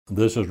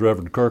This is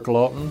Reverend Kirk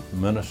Lawton,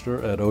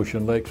 minister at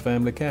Ocean Lakes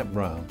Family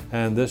Campground,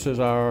 and this is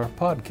our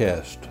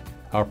podcast.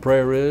 Our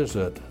prayer is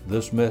that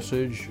this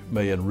message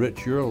may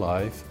enrich your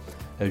life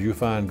as you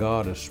find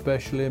God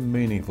especially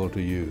meaningful to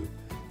you.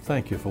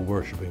 Thank you for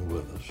worshiping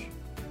with us.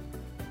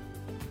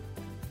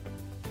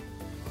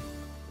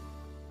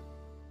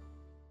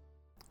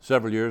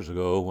 Several years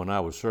ago, when I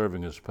was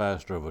serving as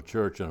pastor of a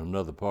church in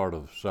another part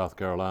of South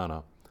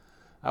Carolina,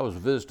 I was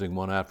visiting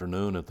one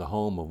afternoon at the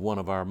home of one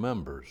of our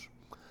members.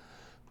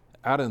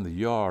 Out in the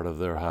yard of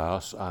their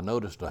house, I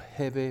noticed a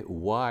heavy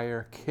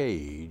wire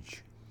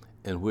cage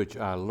in which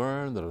I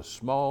learned that a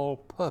small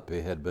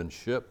puppy had been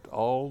shipped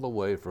all the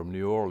way from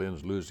New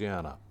Orleans,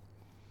 Louisiana.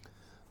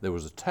 There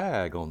was a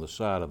tag on the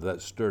side of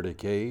that sturdy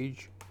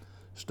cage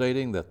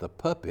stating that the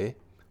puppy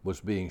was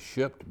being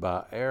shipped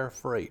by air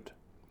freight.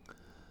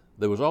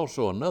 There was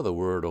also another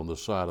word on the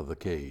side of the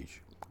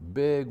cage,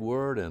 big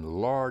word in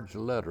large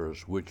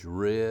letters, which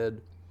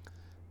read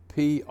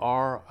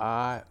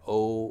P-R-I-O-R-I-T-Y,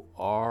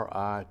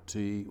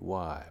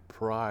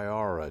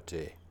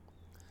 priority.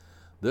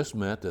 This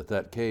meant that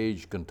that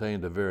cage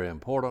contained a very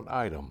important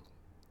item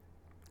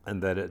and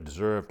that it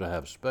deserved to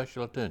have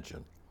special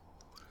attention.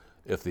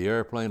 If the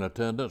airplane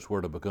attendants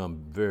were to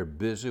become very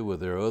busy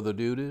with their other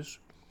duties,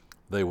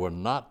 they were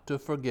not to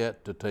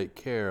forget to take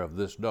care of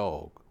this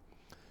dog.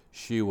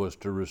 She was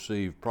to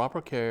receive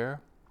proper care,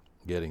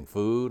 getting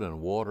food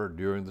and water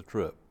during the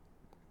trip.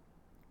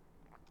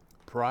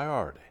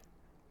 Priority.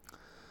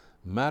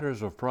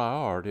 Matters of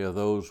priority are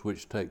those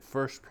which take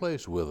first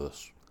place with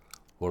us,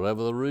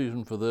 whatever the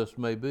reason for this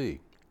may be.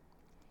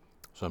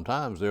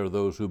 Sometimes there are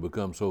those who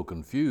become so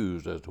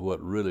confused as to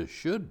what really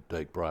should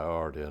take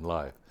priority in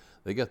life.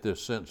 They get their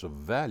sense of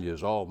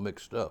values all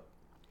mixed up.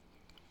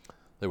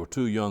 There were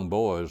two young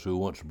boys who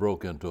once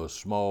broke into a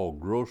small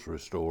grocery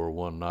store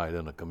one night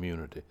in a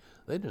community.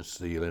 They didn't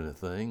steal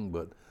anything,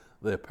 but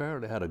they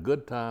apparently had a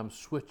good time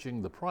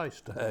switching the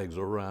price tags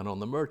around on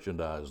the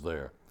merchandise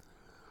there.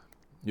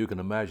 You can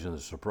imagine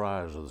the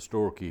surprise of the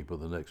storekeeper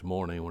the next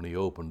morning when he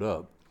opened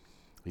up.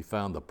 He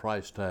found the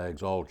price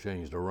tags all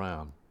changed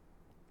around.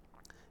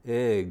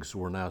 Eggs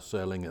were now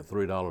selling at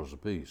 $3 a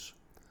piece.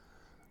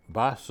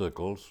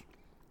 Bicycles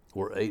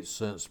were 8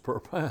 cents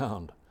per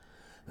pound.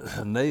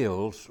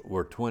 Nails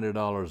were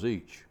 $20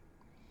 each.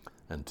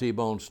 And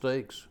T-bone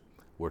steaks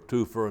were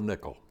 2 for a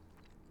nickel.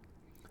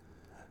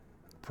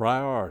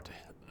 Priority.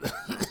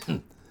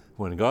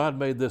 When God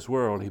made this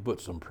world, he put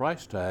some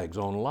price tags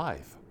on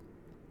life.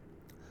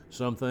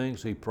 Some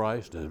things he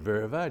priced as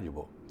very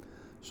valuable,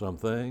 some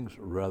things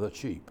rather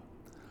cheap.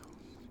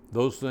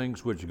 Those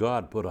things which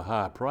God put a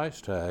high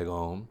price tag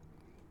on,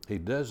 he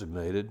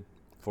designated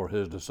for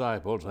his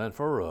disciples and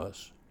for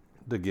us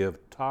to give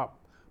top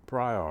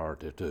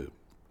priority to.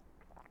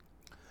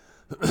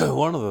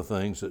 One of the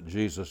things that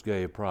Jesus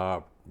gave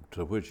to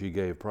which he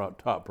gave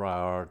top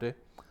priority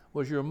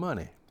was your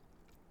money.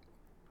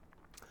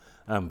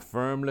 I'm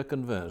firmly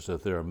convinced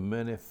that there are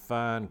many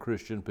fine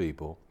Christian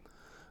people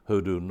who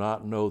do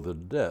not know the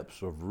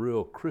depths of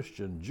real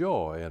Christian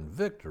joy and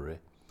victory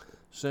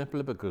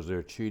simply because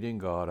they're cheating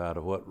God out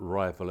of what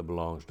rightfully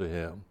belongs to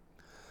him.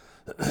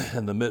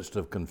 In the midst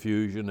of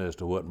confusion as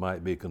to what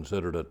might be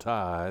considered a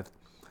tithe,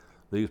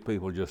 these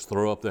people just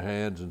throw up their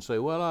hands and say,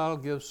 well, I'll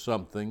give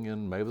something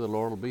and maybe the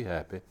Lord will be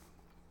happy.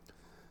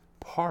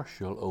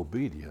 Partial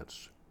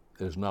obedience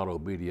is not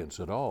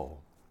obedience at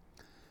all.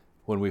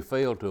 When we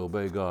fail to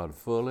obey God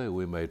fully,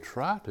 we may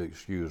try to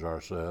excuse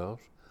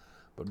ourselves,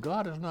 but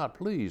God is not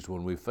pleased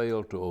when we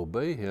fail to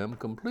obey him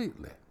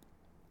completely.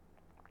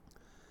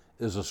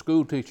 Is a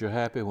school teacher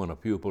happy when a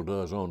pupil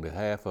does only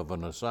half of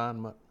an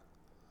assignment?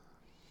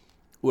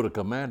 Would a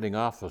commanding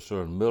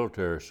officer in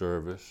military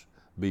service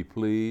be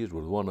pleased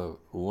with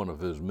one of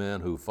his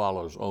men who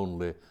follows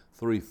only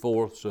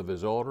 3/4 of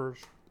his orders?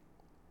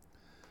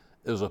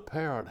 Is a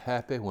parent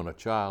happy when a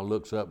child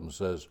looks up and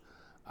says,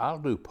 I'll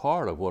do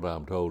part of what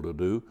I'm told to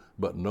do,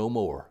 but no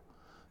more?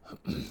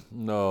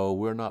 No,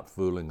 we're not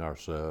fooling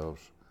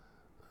ourselves.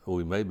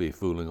 We may be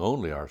fooling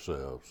only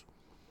ourselves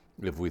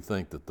if we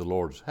think that the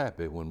Lord's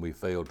happy when we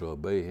fail to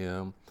obey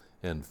him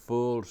in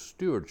full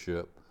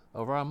stewardship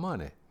of our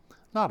money.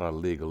 Not a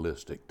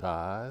legalistic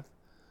tithe,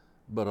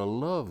 but a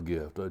love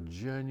gift, a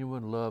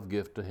genuine love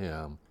gift to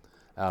him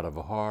out of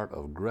a heart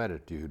of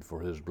gratitude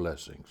for his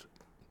blessings.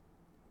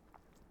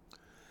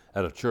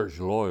 At a church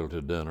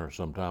loyalty dinner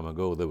some time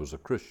ago, there was a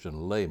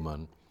Christian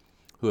layman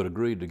who had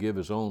agreed to give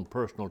his own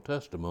personal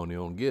testimony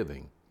on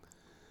giving.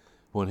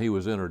 When he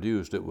was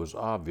introduced, it was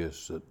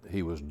obvious that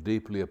he was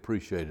deeply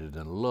appreciated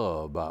and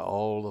loved by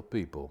all the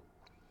people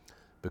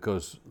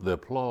because the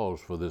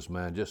applause for this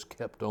man just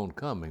kept on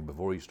coming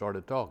before he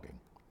started talking.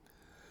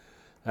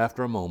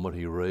 After a moment,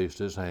 he raised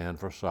his hand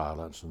for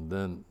silence, and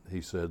then he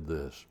said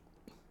this.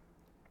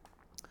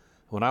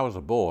 When I was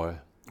a boy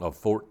of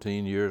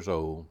 14 years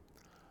old,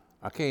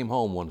 I came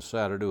home one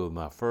Saturday with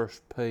my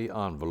first pay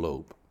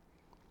envelope.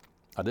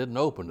 I didn't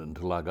open it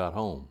until I got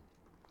home.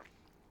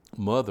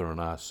 Mother and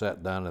I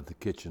sat down at the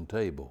kitchen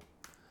table,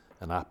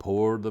 and I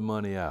poured the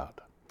money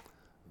out.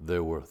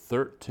 there were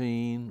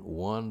 13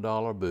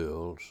 $1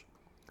 bills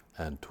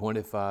and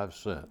 25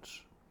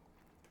 cents.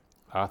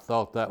 I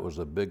thought that was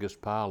the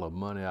biggest pile of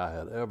money I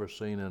had ever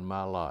seen in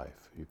my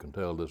life. You can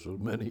tell this was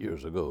many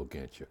years ago,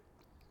 can't you?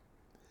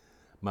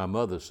 My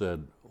mother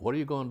said, "What are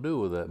you going to do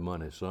with that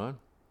money, son?"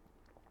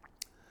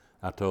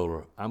 I told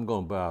her, "I'm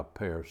going to buy a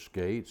pair of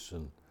skates,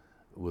 and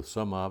with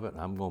some of it,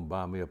 I'm going to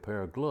buy me a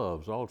pair of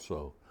gloves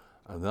also.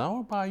 And then I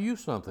want to buy you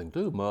something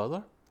too,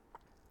 Mother."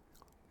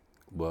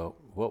 "Well,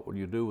 what will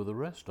you do with the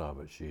rest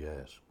of it?" she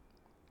asked.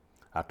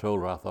 I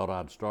told her I thought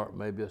I'd start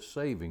maybe a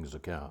savings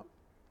account.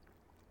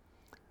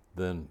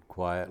 Then,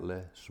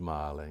 quietly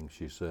smiling,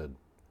 she said,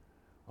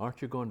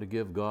 "Aren't you going to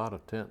give God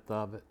 1/10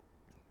 of it?"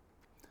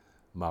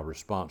 My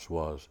response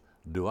was,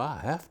 "Do I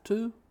have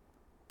to?"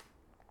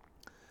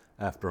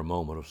 After a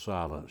moment of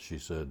silence, she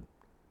said,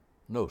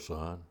 "No,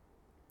 son,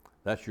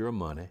 that's your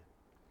money.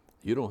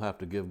 You don't have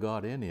to give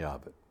God any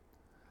of it.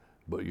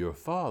 But your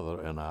father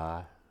and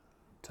I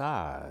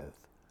tithe.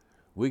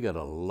 We get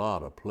a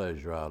lot of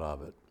pleasure out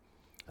of it.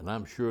 And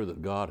I'm sure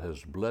that God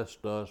has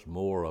blessed us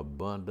more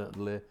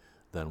abundantly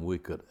than we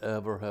could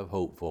ever have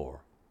hoped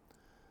for.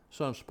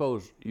 Son,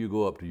 suppose you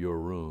go up to your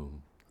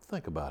room.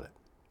 Think about it.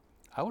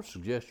 I would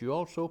suggest you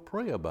also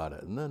pray about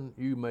it, and then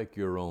you make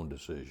your own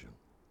decision."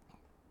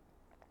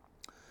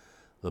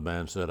 The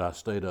man said, "I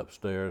stayed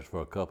upstairs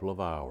for a couple of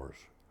hours.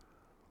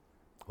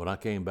 When I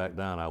came back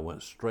down, I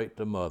went straight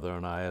to Mother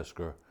and I asked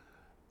her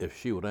if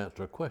she would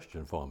answer a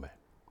question for me.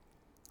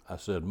 I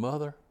said,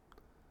 'Mother,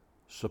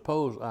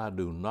 suppose I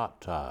do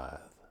not tithe.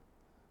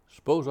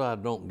 Suppose I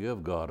don't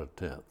give God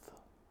 1/10.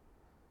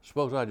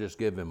 Suppose I just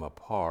give him a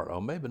part,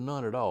 or maybe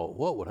none at all.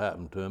 What would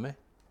happen to me?'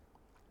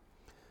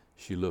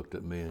 She looked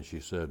at me and she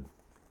said,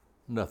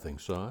 'Nothing,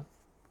 son.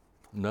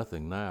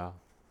 Nothing now.'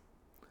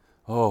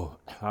 Oh,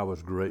 I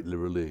was greatly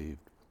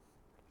relieved.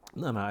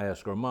 Then I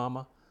asked her,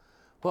 'Mama,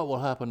 what will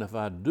happen if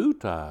I do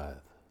tithe?'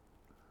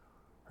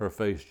 Her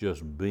face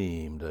just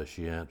beamed as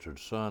she answered,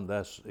 'Son,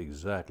 that's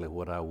exactly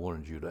what I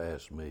wanted you to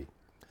ask me.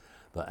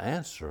 The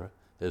answer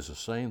is the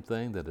same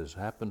thing that has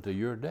happened to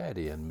your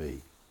daddy and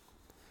me.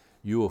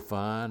 You will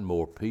find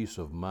more peace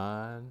of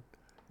mind,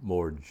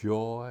 more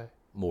joy,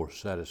 more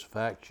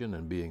satisfaction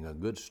in being a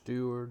good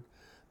steward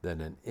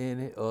than in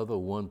any other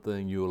one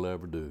thing you'll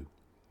ever do.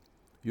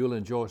 You'll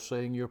enjoy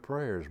saying your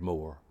prayers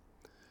more.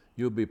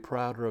 You'll be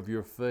prouder of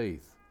your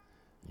faith.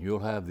 You'll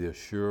have the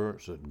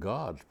assurance that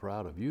God's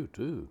proud of you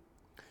too.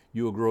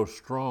 You'll grow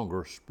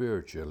stronger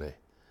spiritually,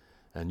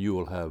 and you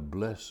will have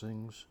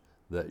blessings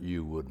that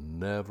you would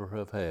never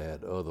have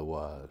had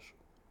otherwise.'"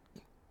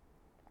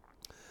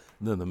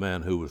 Then the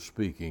man who was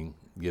speaking,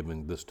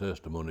 giving this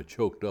testimony,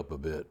 choked up a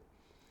bit,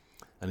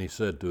 and he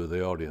said to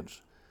the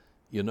audience,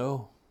 "You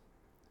know,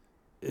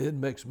 it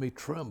makes me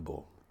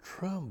tremble,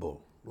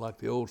 like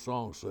the old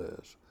song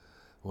says,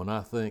 when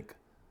I think,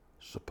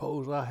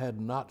 suppose I had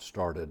not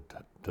started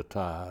to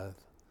tithe."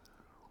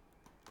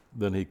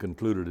 Then he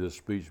concluded his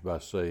speech by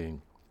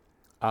saying,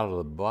 "Out of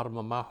the bottom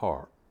of my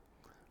heart,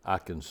 I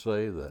can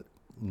say that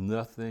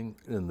nothing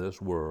in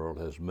this world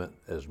has meant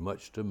as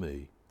much to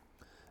me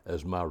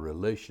as my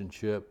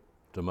relationship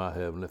to my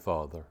Heavenly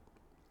Father.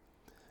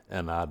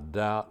 And I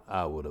doubt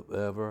I would have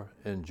ever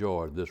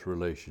enjoyed this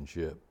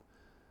relationship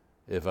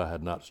if I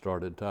had not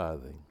started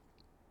tithing."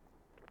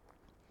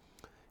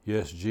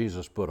 Yes,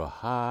 Jesus put a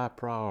high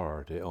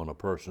priority on a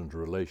person's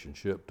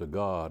relationship to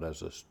God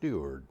as a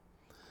steward.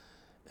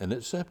 And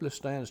it simply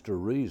stands to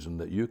reason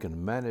that you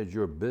can manage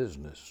your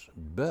business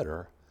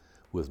better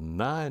with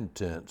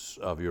 9/10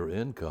 of your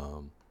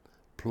income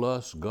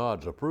plus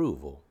God's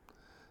approval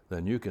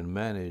than you can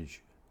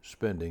manage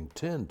spending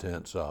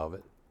 10/10 of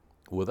it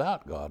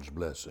without God's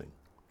blessing.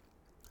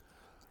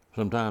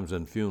 Sometimes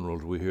in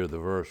funerals we hear the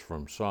verse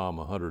from Psalm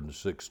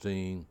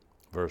 116,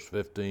 verse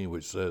 15,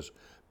 which says,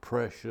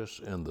 "Precious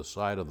in the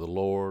sight of the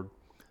Lord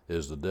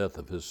is the death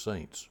of his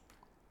saints."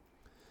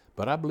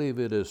 But I believe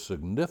it is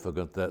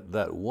significant that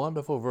that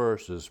wonderful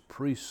verse is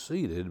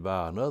preceded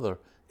by another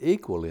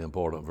equally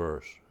important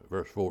verse,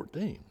 verse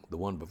 14, the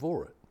one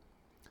before it,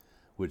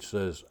 which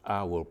says,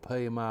 "I will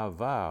pay my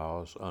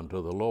vows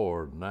unto the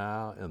Lord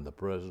now in the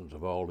presence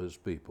of all his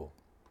people."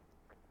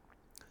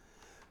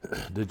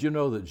 Did you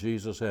know that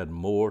Jesus had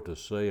more to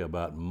say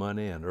about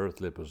money and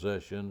earthly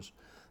possessions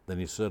than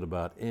he said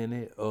about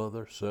any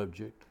other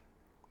subject?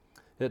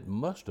 It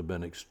must have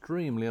been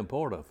extremely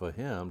important for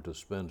him to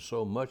spend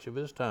so much of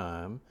his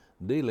time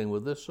dealing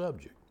with this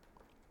subject.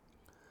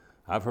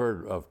 I've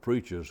heard of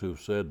preachers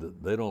who've said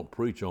that they don't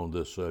preach on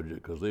this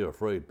subject because they're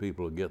afraid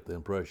people will get the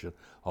impression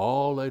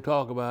all they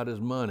talk about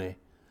is money.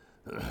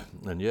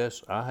 And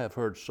yes, I have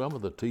heard some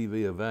of the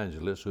TV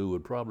evangelists who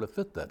would probably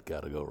fit that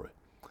category,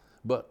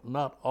 but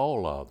not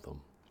all of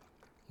them.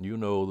 You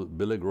know that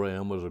Billy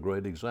Graham was a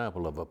great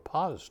example of a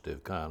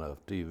positive kind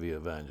of TV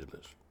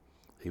evangelist.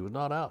 He was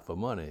not out for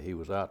money. He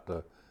was out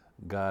to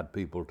guide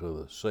people to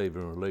the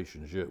saving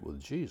relationship with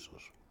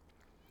Jesus.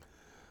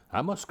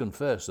 I must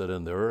confess that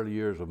in the early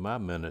years of my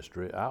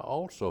ministry, I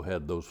also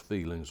had those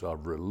feelings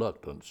of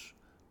reluctance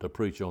to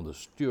preach on the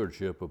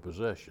stewardship of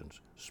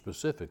possessions,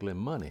 specifically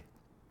money.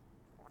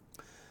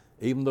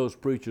 Even those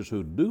preachers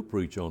who do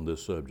preach on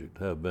this subject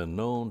have been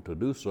known to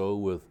do so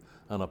with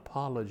an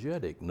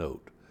apologetic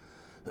note.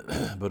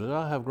 But as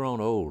I have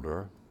grown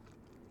older,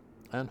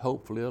 and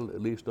hopefully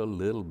at least a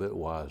little bit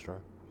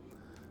wiser,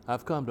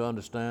 I've come to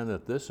understand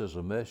that this is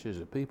a message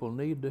that people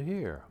need to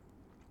hear.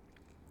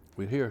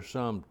 We hear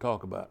some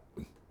talk about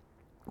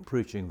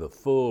preaching the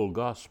full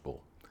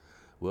gospel.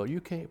 Well, you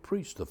can't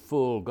preach the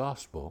full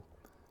gospel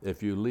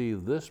if you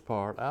leave this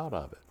part out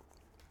of it.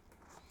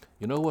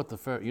 You know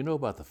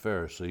about the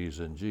Pharisees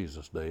in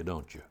Jesus' day,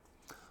 don't you?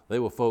 They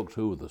were folks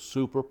who were the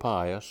super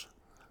pious.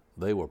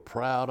 They were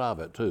proud of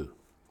it too.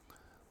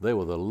 They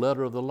were the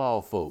letter of the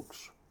law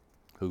folks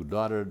who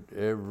dotted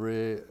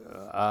every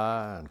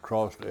I and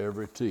crossed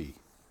every T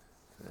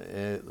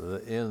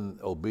in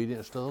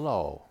obedience to the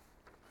law.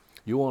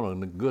 You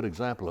want a good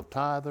example of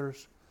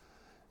tithers?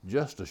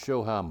 Just to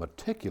show how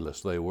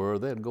meticulous they were,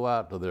 they'd go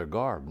out to their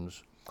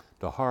gardens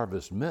to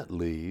harvest mint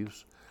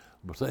leaves,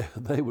 but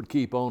they would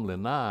keep only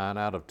 9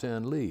 out of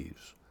 10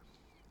 leaves.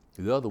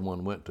 The other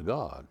one went to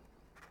God.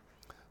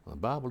 The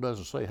Bible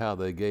doesn't say how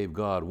they gave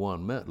God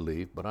one mint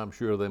leaf, but I'm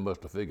sure they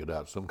must have figured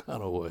out some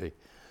kind of way.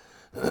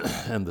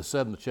 In the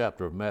 7th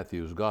chapter of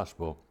Matthew's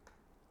Gospel,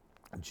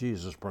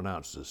 Jesus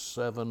pronounces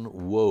 7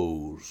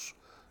 woes,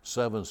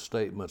 7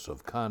 statements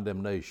of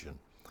condemnation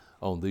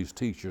on these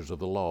teachers of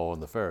the law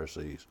and the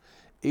Pharisees.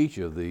 Each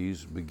of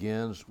these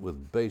begins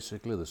with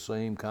basically the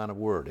same kind of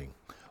wording.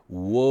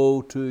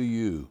 Woe to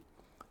you,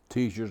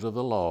 teachers of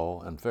the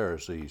law and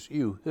Pharisees,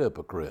 you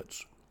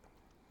hypocrites.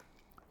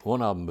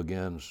 One of them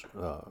begins,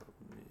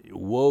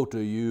 woe to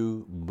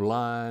you,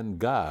 blind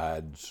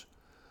guides.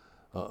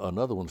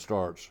 Another one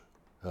starts,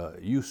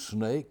 you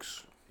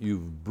snakes, you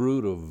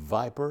brood of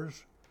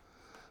vipers.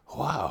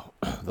 Wow,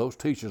 those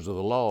teachers of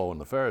the law and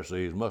the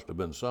Pharisees must have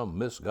been some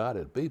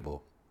misguided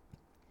people.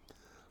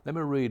 Let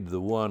me read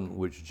the one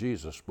which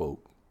Jesus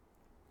spoke,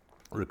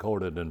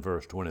 recorded in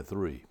verse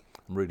 23.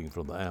 I'm reading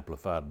from the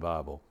Amplified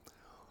Bible.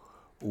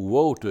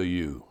 Woe to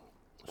you,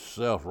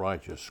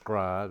 self-righteous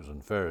scribes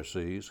and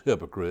Pharisees,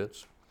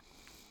 hypocrites,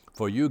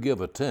 for you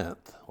give a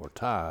tenth or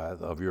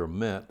tithe of your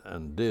mint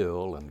and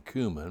dill and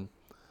cumin,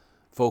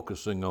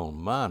 focusing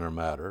on minor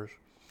matters.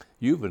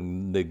 You've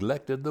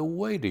neglected the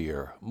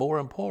weightier, more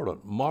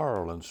important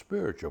moral and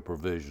spiritual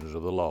provisions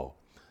of the law,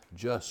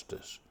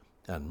 justice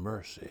and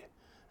mercy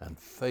and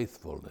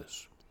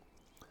faithfulness.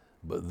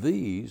 But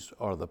these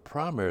are the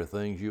primary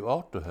things you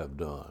ought to have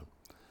done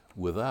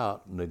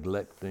without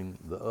neglecting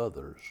the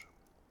others.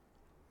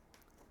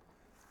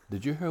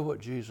 Did you hear what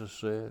Jesus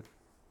said?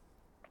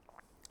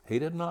 He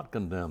did not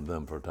condemn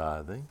them for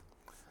tithing.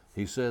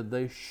 He said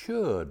they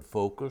should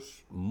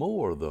focus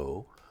more,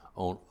 though,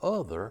 on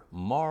other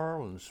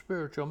moral and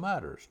spiritual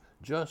matters,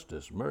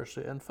 justice,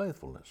 mercy, and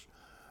faithfulness.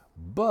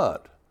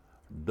 But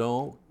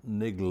don't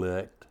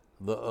neglect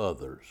the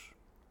others.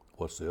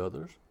 What's the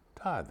others?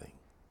 Tithing.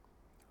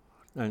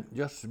 And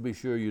just to be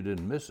sure you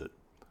didn't miss it,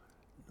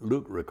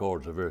 Luke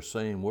records the very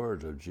same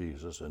words of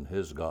Jesus in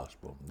his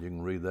gospel. You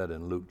can read that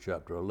in Luke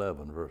chapter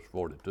 11, verse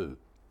 42.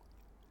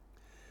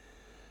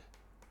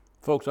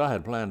 Folks, I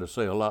had planned to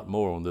say a lot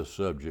more on this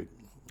subject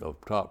of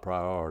top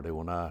priority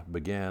when I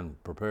began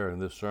preparing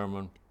this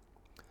sermon,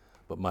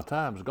 but my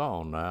time's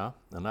gone now,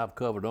 and I've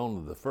covered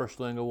only the first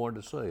thing I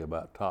wanted to say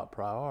about top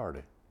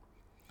priority.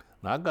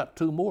 Now, I've got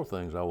 2 more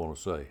things I want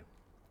to say.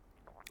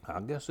 I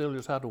guess they'll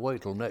just have to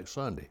wait till next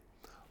Sunday.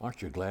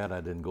 Aren't you glad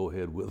I didn't go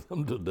ahead with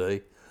them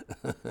today?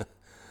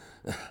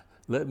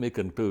 Let me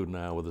conclude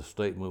now with a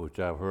statement which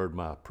I've heard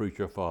my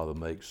preacher father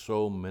make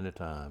so many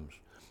times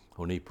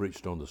when he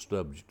preached on the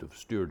subject of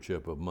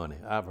stewardship of money.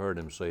 I've heard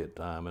him say it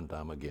time and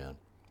time again.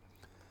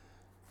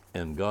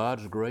 In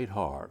God's great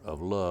heart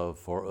of love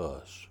for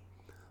us,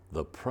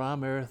 the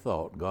primary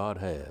thought God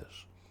has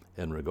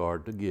in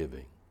regard to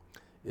giving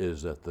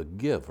is that the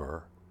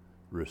giver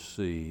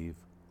receive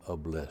a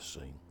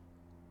blessing.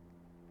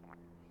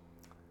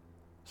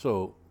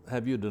 So,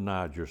 have you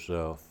denied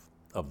yourself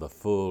of the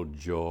full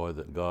joy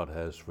that God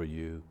has for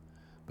you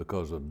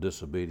because of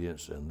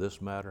disobedience in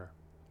this matter?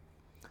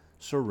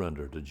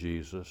 Surrender to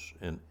Jesus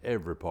in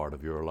every part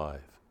of your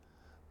life.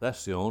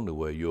 That's the only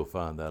way you'll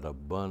find that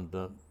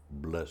abundant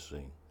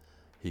blessing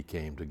He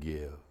came to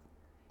give.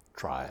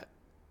 Try it.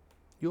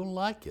 You'll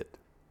like it.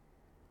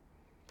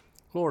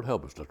 Lord,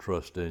 help us to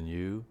trust in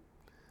You,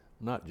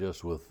 not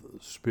just with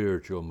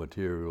spiritual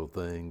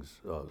things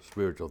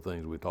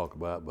we talk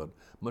about, but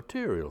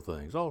material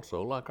things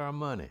also, like our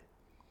money.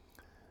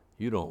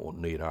 You don't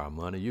need our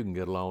money. You can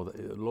get along with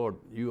it. Lord,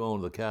 You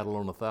own the cattle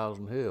on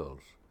 1,000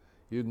 hills.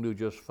 You can do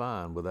just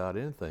fine without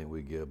anything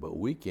we give, but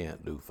we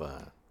can't do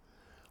fine.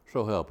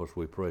 So help us,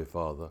 we pray,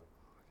 Father,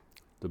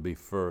 to be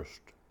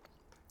first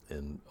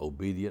in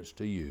obedience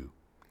to You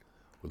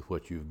with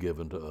what You've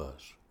given to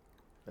us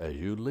as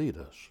You lead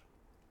us.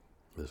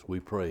 This we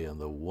pray in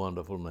the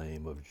wonderful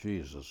name of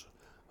Jesus,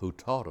 who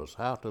taught us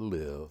how to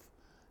live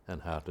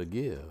and how to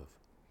give.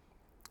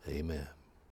 Amen.